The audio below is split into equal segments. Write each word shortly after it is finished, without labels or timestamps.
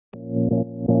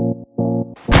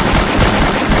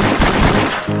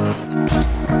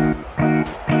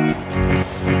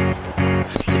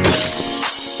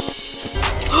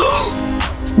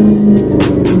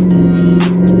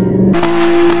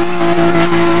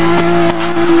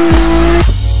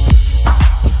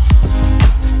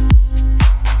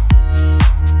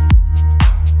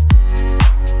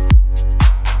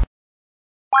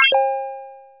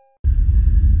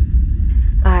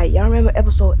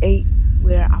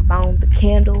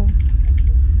candle.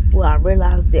 Well, I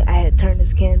realized that I had turned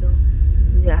this candle.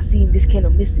 And then I seen this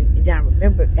candle missing. And then I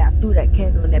remembered that I threw that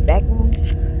candle in that back room.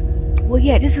 Well,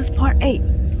 yeah, this is part 8.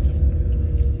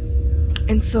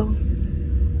 And so,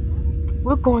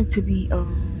 we're going to be,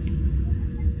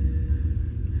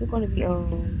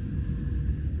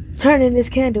 turning this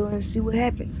candle and see what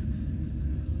happens.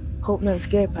 Hope nothing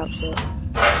scary pops up.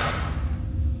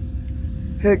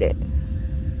 Heard that.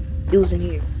 It was in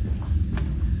here.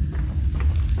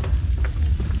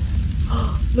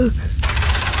 Look.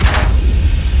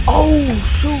 Oh,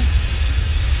 shoot.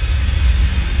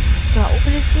 Can I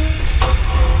open this thing?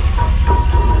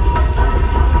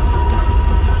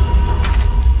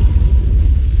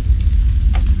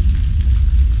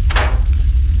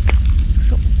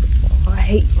 Oh, I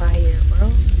hate my hair, bro.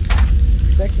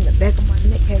 Scratching the back of my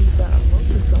neck had me about a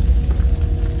month or something.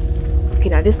 Okay,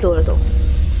 now this door is open.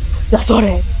 I saw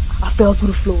that. I fell through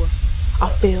the floor. I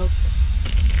fell.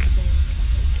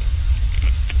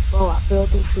 Bro, I fell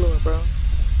through the floor, bro.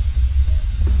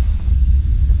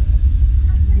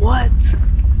 What?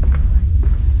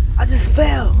 I just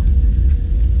fell.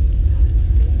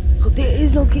 So there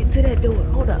is no getting to that door.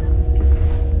 Hold up.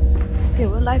 In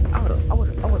real life, I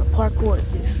would've parkoured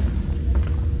this.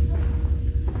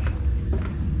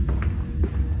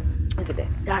 Look at that.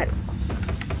 Got it.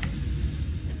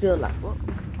 Still like, whoa.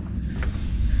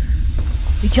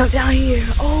 We jumped down here.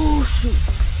 Oh shoot.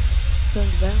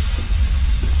 Sun's down.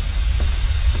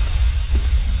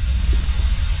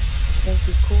 Thank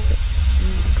you, cord.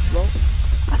 Rope.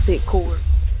 I said cord.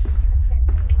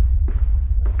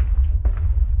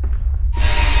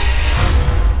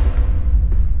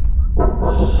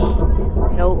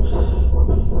 Nope.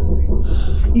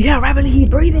 Yeah, rapidly he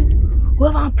breathing.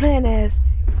 Whoever I'm playing as,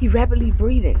 he rapidly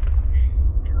breathing.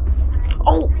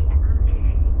 Oh,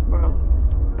 bro.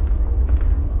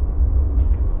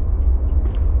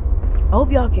 I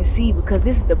hope y'all can see because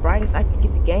this is the brightest I can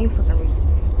get the game for some reason.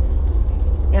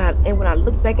 And when I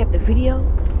look back at the video.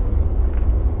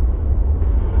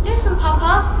 Listen,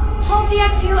 Papa. Hold the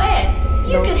egg to your ear.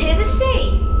 You can hear the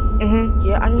sea.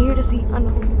 Yeah, I can hear the sea. I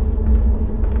know.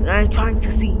 And I'm trying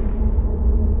to see.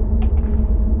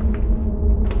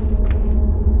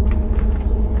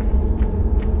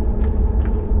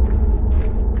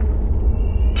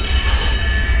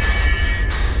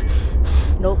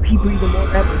 Nope, he breathing more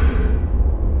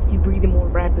rapidly. He breathing more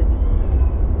rapidly.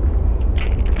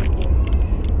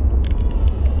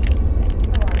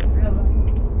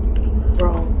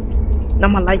 Bro, now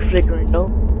my light flickering.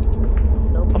 Nope.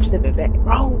 Nope, I'm stepping back.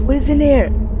 Bro, what is in there?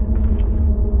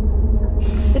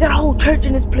 They got a whole church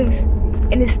in this place,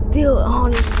 and it's still on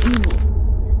this evil.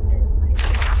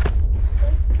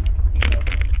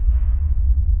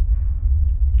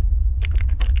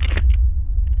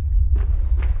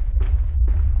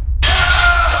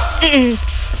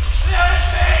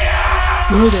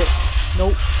 You heard it?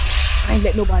 Nope. I ain't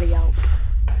let nobody out.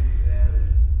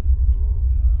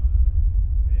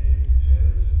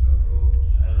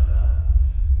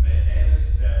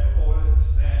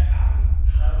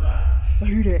 I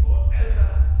heard it.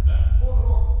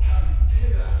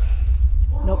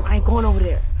 Nope, I ain't going over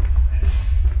there.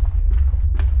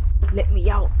 Let me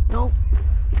out. Nope.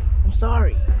 I'm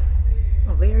sorry.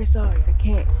 I'm very sorry. I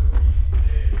can't.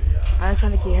 I ain't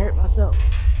trying to get hurt myself.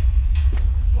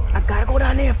 I gotta go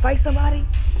down there and fight somebody.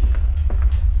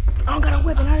 I don't got a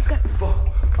weapon. I just got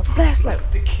a flashlight.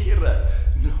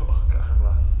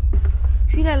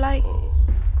 See that light?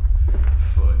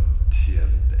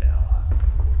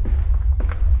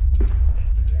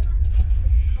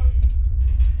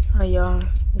 Y'all,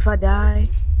 if I die,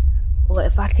 or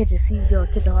if I catch a seizure or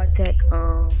catch a heart attack,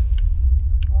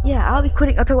 yeah, I'll be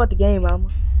quitting. I'll talk about the game, mama.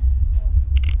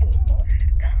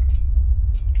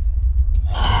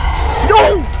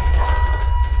 No!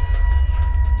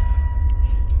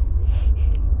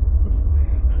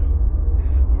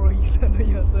 Bro, you said that,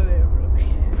 y'all saw that, bro.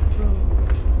 Bro,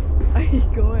 I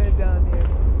ain't going down there.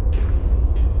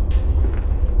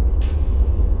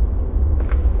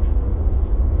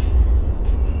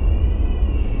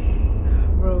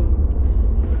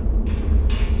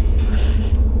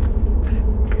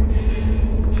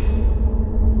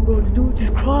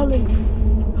 Crawling.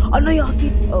 I know y'all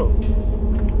see. Oh.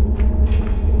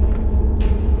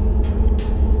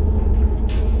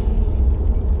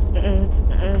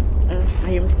 I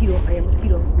hear mosquito. I hear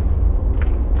mosquito.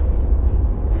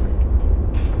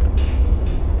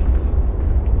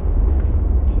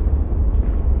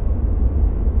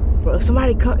 Bro,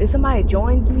 if somebody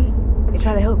joins me and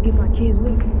try to help get my kids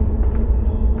with me,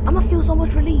 I'm gonna feel so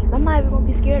much relief. I'm not even gonna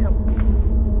be scared of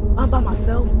them. I'm by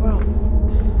myself, bro.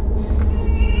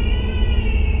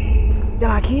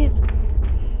 kids?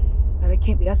 No, that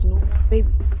can't be. That's a newborn baby.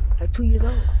 Like 2 years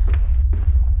old.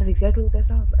 That's exactly what that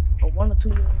sounds like. A 1 or 2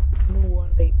 year old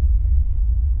newborn baby.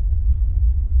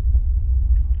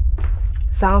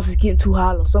 Sounds is getting too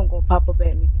hollow. Something gonna pop up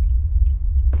at me.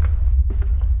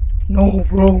 No,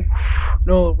 bro.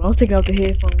 No, bro. I'm taking out the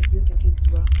headphones just in case,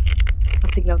 bro. I'm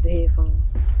taking out the headphones.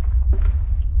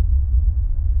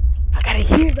 I gotta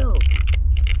hear though.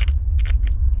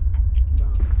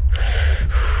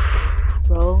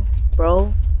 Bro.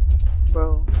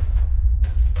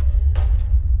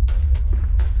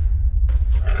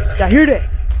 Y'all hear that?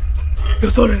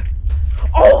 Y'all saw that?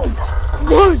 Oh!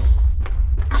 Run!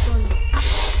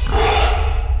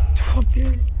 I'm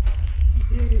dead.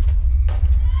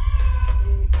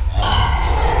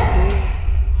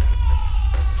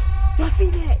 Y'all see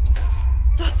that?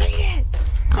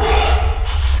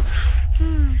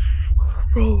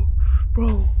 Bro.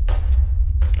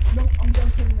 No, I'm done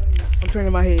turning my head. I'm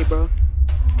turning my head, bro.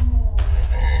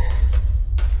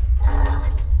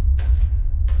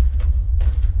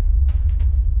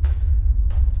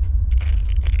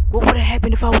 What would have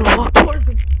happened if I would have walked towards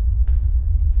him?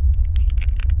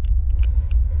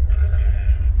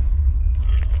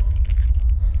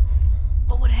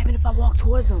 What would have happened if I walked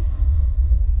towards him?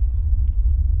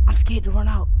 I'm scared to run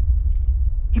out.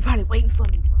 He's probably waiting for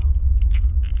me, bro.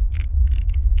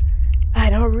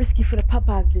 Alright, I'm gonna risk it for the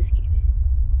Popeyes biscuit.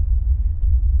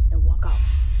 And walk out.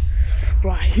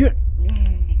 Bro, I hear it.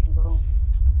 Bro.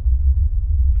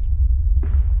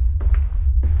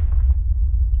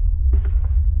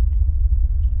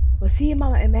 Was he in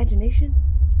my imagination?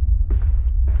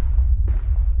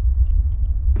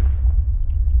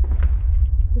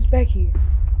 What's back here?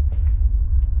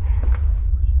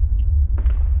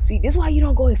 See, this is why you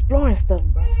don't go exploring stuff,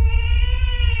 bro.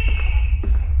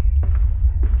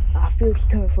 I feel he's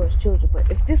coming for his children,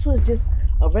 but if this was just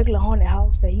a regular haunted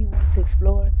house that he wants to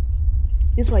explore,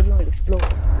 this is why you don't explore.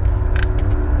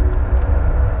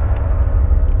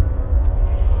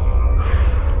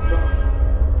 Bro,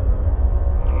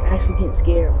 I'm actually getting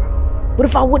scared, bro. What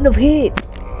if I wouldn't have hid?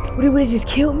 Would he would have just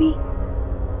killed me?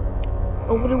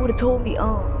 Or would he would have told me,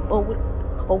 or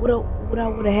would I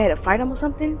would have had to fight him or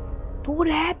something? What would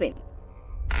have happened?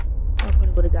 I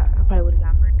probably would have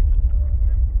got murdered.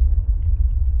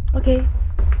 Okay,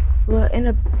 well, in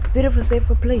a bit of a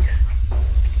safer place.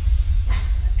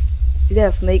 Is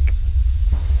that a snake?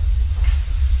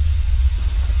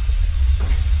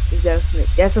 Is that a snake?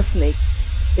 That's a snake.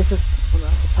 It's a, oh no,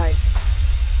 it's a pipe.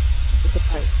 It's a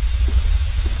pipe.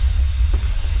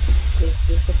 It's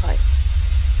just a pipe.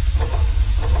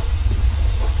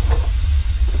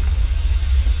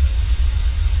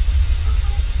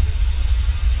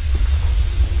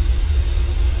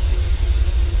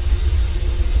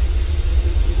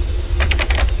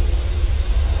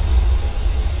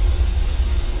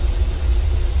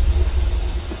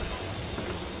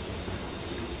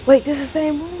 Wait, this is the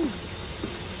same room.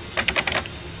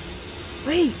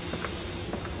 Wait.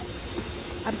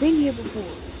 I've been here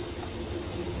before.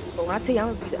 But when I tell you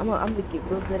I'm gonna get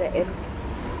real good at editing.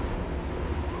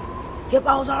 Yep,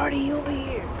 I was already over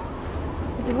here.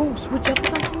 Did the room switch up or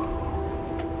something?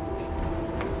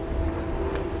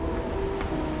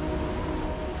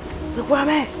 Look where I'm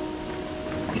at.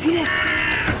 You see that?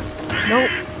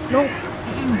 Nope.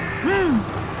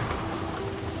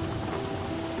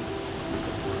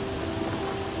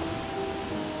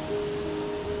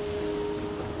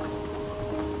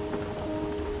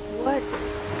 What?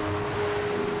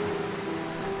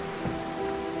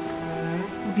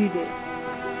 You did.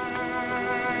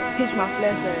 Pinch my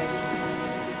flesh already.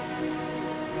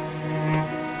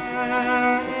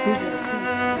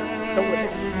 So what?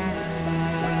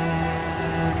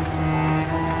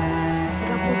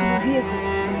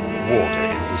 Water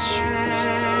in his shoes.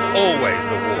 Always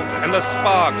the water, and the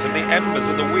sparks and the embers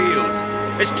and the wheels.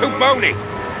 It's too bony.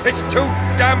 It's too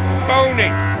damn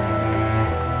bony.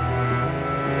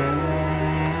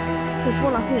 This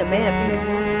one I see a man.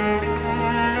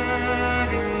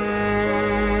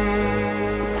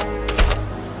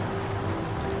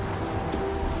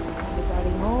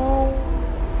 Everybody home.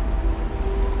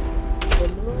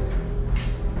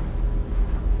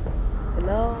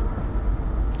 Hello?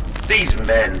 These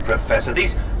men, Professor,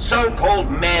 these so-called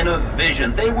men of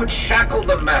vision, they would shackle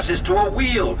the masses to a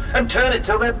wheel and turn it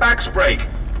till their backs break.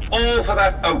 All for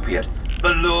that opiate,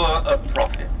 the lure of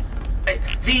profit.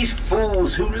 These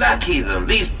fools who lackey them,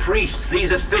 these priests,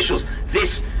 these officials,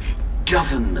 this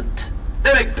government,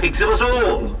 They make pigs of us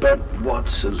all. But what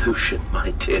solution,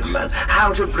 my dear man?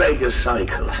 How to break a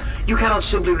cycle? You cannot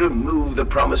simply remove the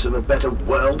promise of a better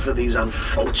world for these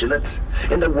unfortunates.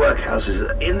 In the workhouses,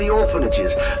 in the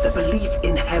orphanages, the belief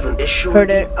in heaven is surely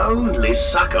the only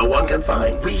succor one can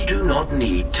find. We do not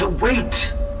need to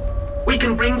wait. We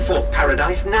can bring forth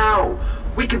paradise now.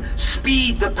 We can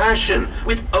speed the passion.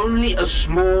 With only a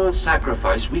small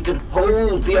sacrifice, we can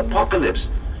hold the apocalypse.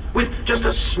 With just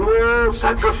a small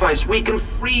sacrifice, we can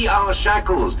free our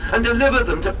shackles and deliver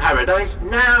them to paradise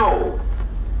now.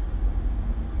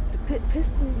 The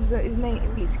pistol is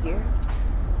really scary.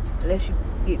 Unless you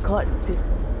get caught in the pistol.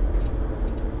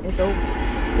 It's over.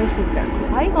 Especially if that.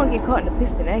 How you gonna get caught in the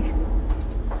piston, actually?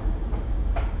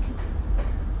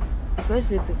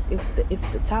 Especially if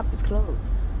the top is closed.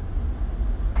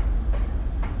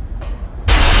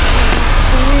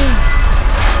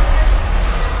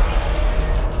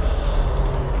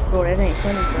 Bro, that ain't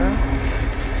funny, bro.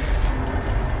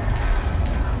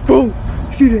 Bro,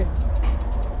 see that?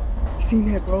 Seen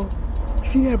that, bro?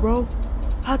 See that, bro?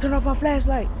 I'll turn off my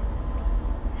flashlight.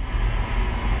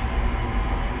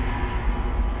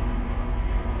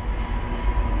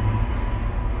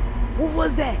 What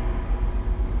was that?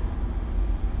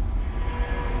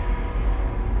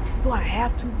 Do I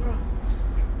have to, bro?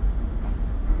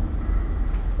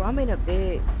 Bro, I'm in a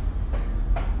bed.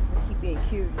 I keep being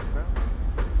curious, bro.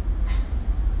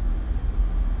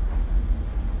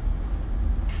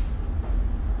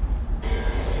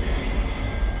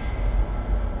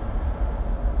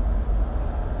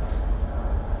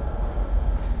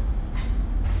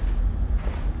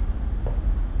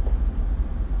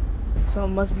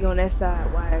 Someone must be on that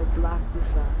side while I block this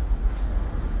side.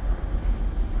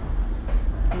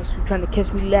 Must be trying to catch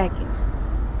me lacking.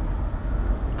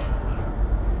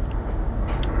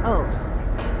 Oh.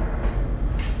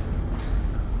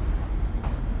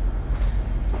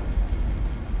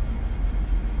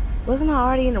 Wasn't I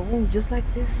already in a room just like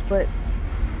this, but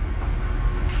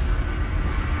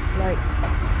like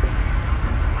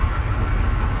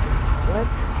what?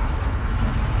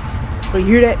 So you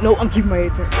hear that? No, I'm keeping my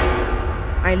head turned.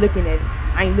 I ain't looking at it.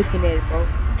 I ain't looking at it, bro.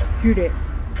 Hear that?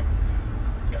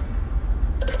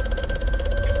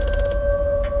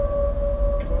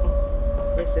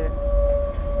 What's that?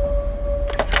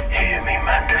 Hear me,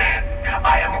 Mandus.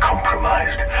 I am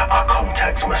compromised. Our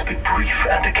contacts must be brief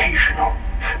and occasional.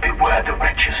 Beware the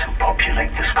wretches who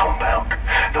populate this compound.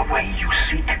 The way you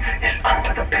seek is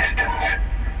under the pistons.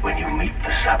 When you meet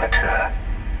the saboteur,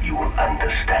 you will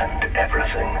understand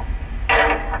everything.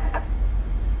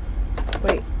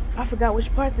 Wait, I forgot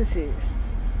which part this is.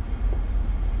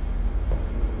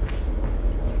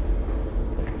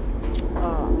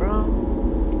 Oh, bro.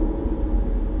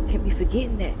 Can't be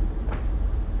forgetting that.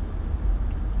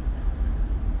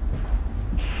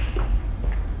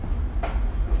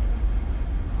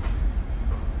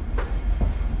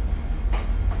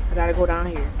 I gotta go down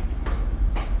here.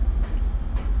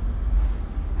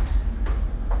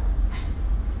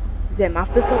 Is that my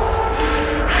pistol?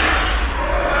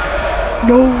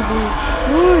 No, bro.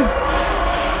 Run!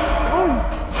 Run!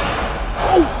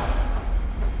 Oh!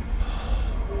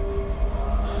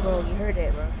 Bro, you heard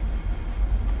that, bro.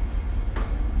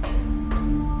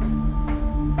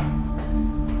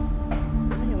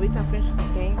 Wait till I finish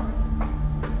this game.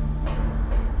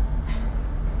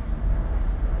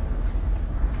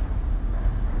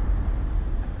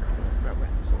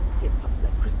 Get popped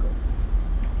like Crisco.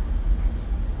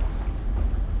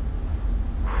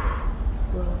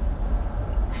 Bro.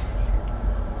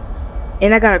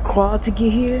 And I gotta crawl to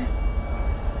get here.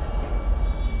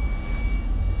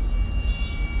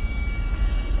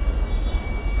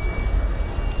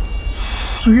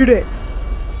 You hear that?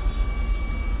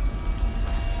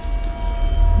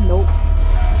 Nope.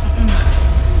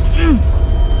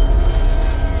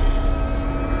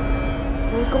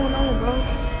 What's going on, bro?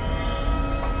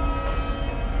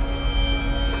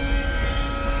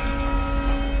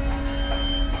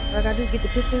 What I gotta do, get the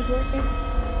pistons working?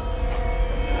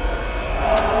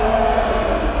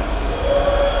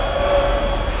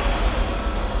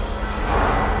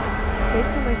 They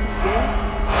seem like it's good.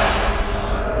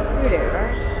 You're there,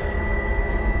 right?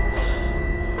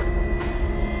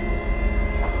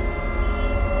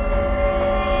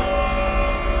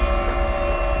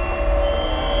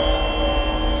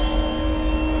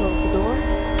 Close the door.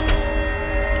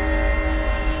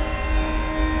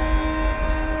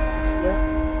 Yep.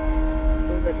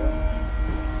 Close the door.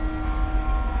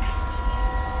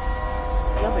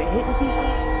 Y'all been hitting people?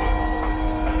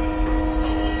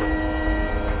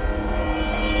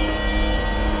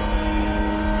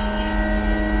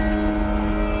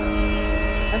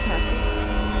 That's not good.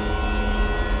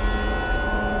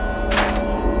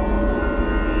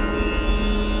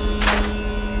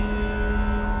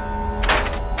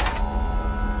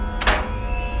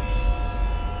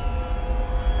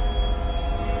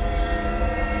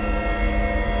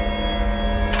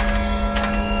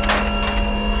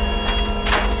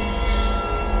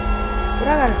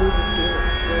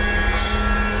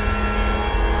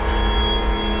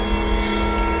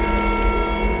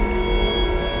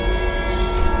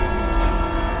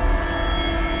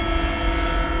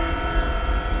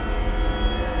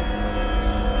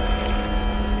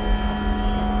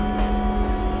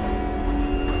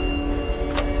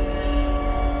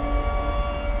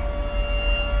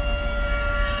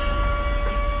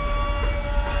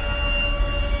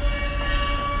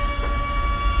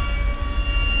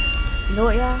 know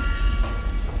what, y'all?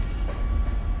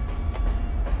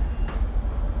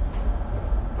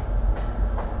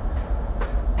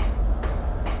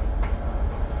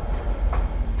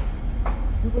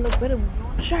 You gonna look better when you're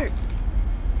on a shirt.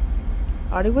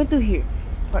 I already went through here.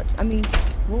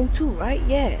 Room 2, right?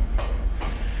 Yeah.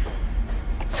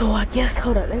 So I guess,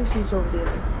 hold up, let me see what's over there.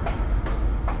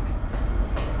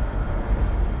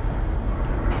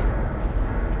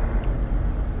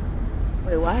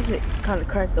 Wait, why is it kind of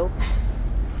cracked open?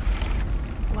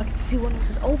 Oh, I can see one of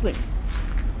them is open.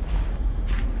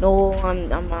 No,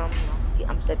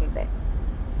 I'm stepping back.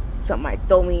 Something might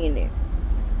throw me in there.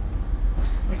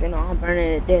 Okay, no, I'm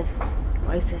burning to death.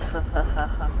 Why you say ha ha ha ha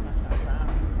ha ha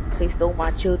ha? They stole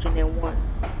my children and won.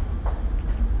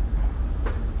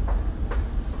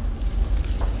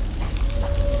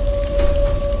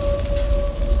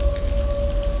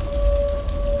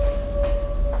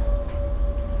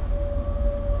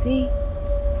 See?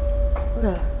 What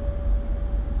up?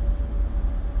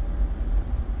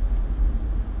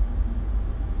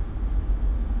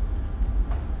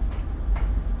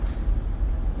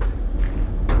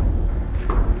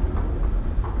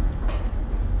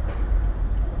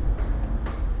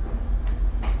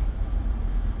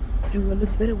 You gonna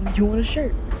look better when you want a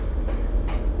shirt.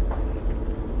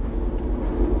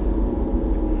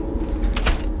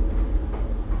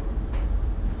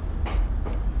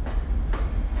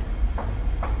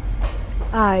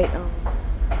 Alright,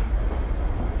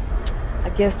 I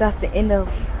guess that's the end of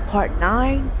part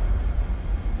 9.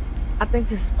 I think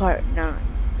this is part 9.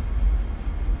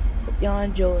 Hope y'all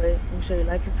enjoyed. Make sure you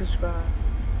like and subscribe.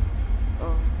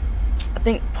 I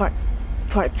think part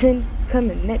 10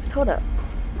 coming next. Hold up.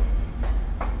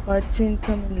 Part 10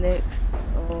 coming next.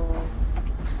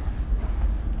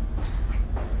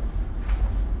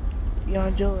 Y'all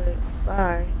enjoy it.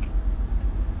 Bye.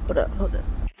 Hold up. Let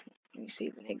me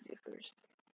save an exit first.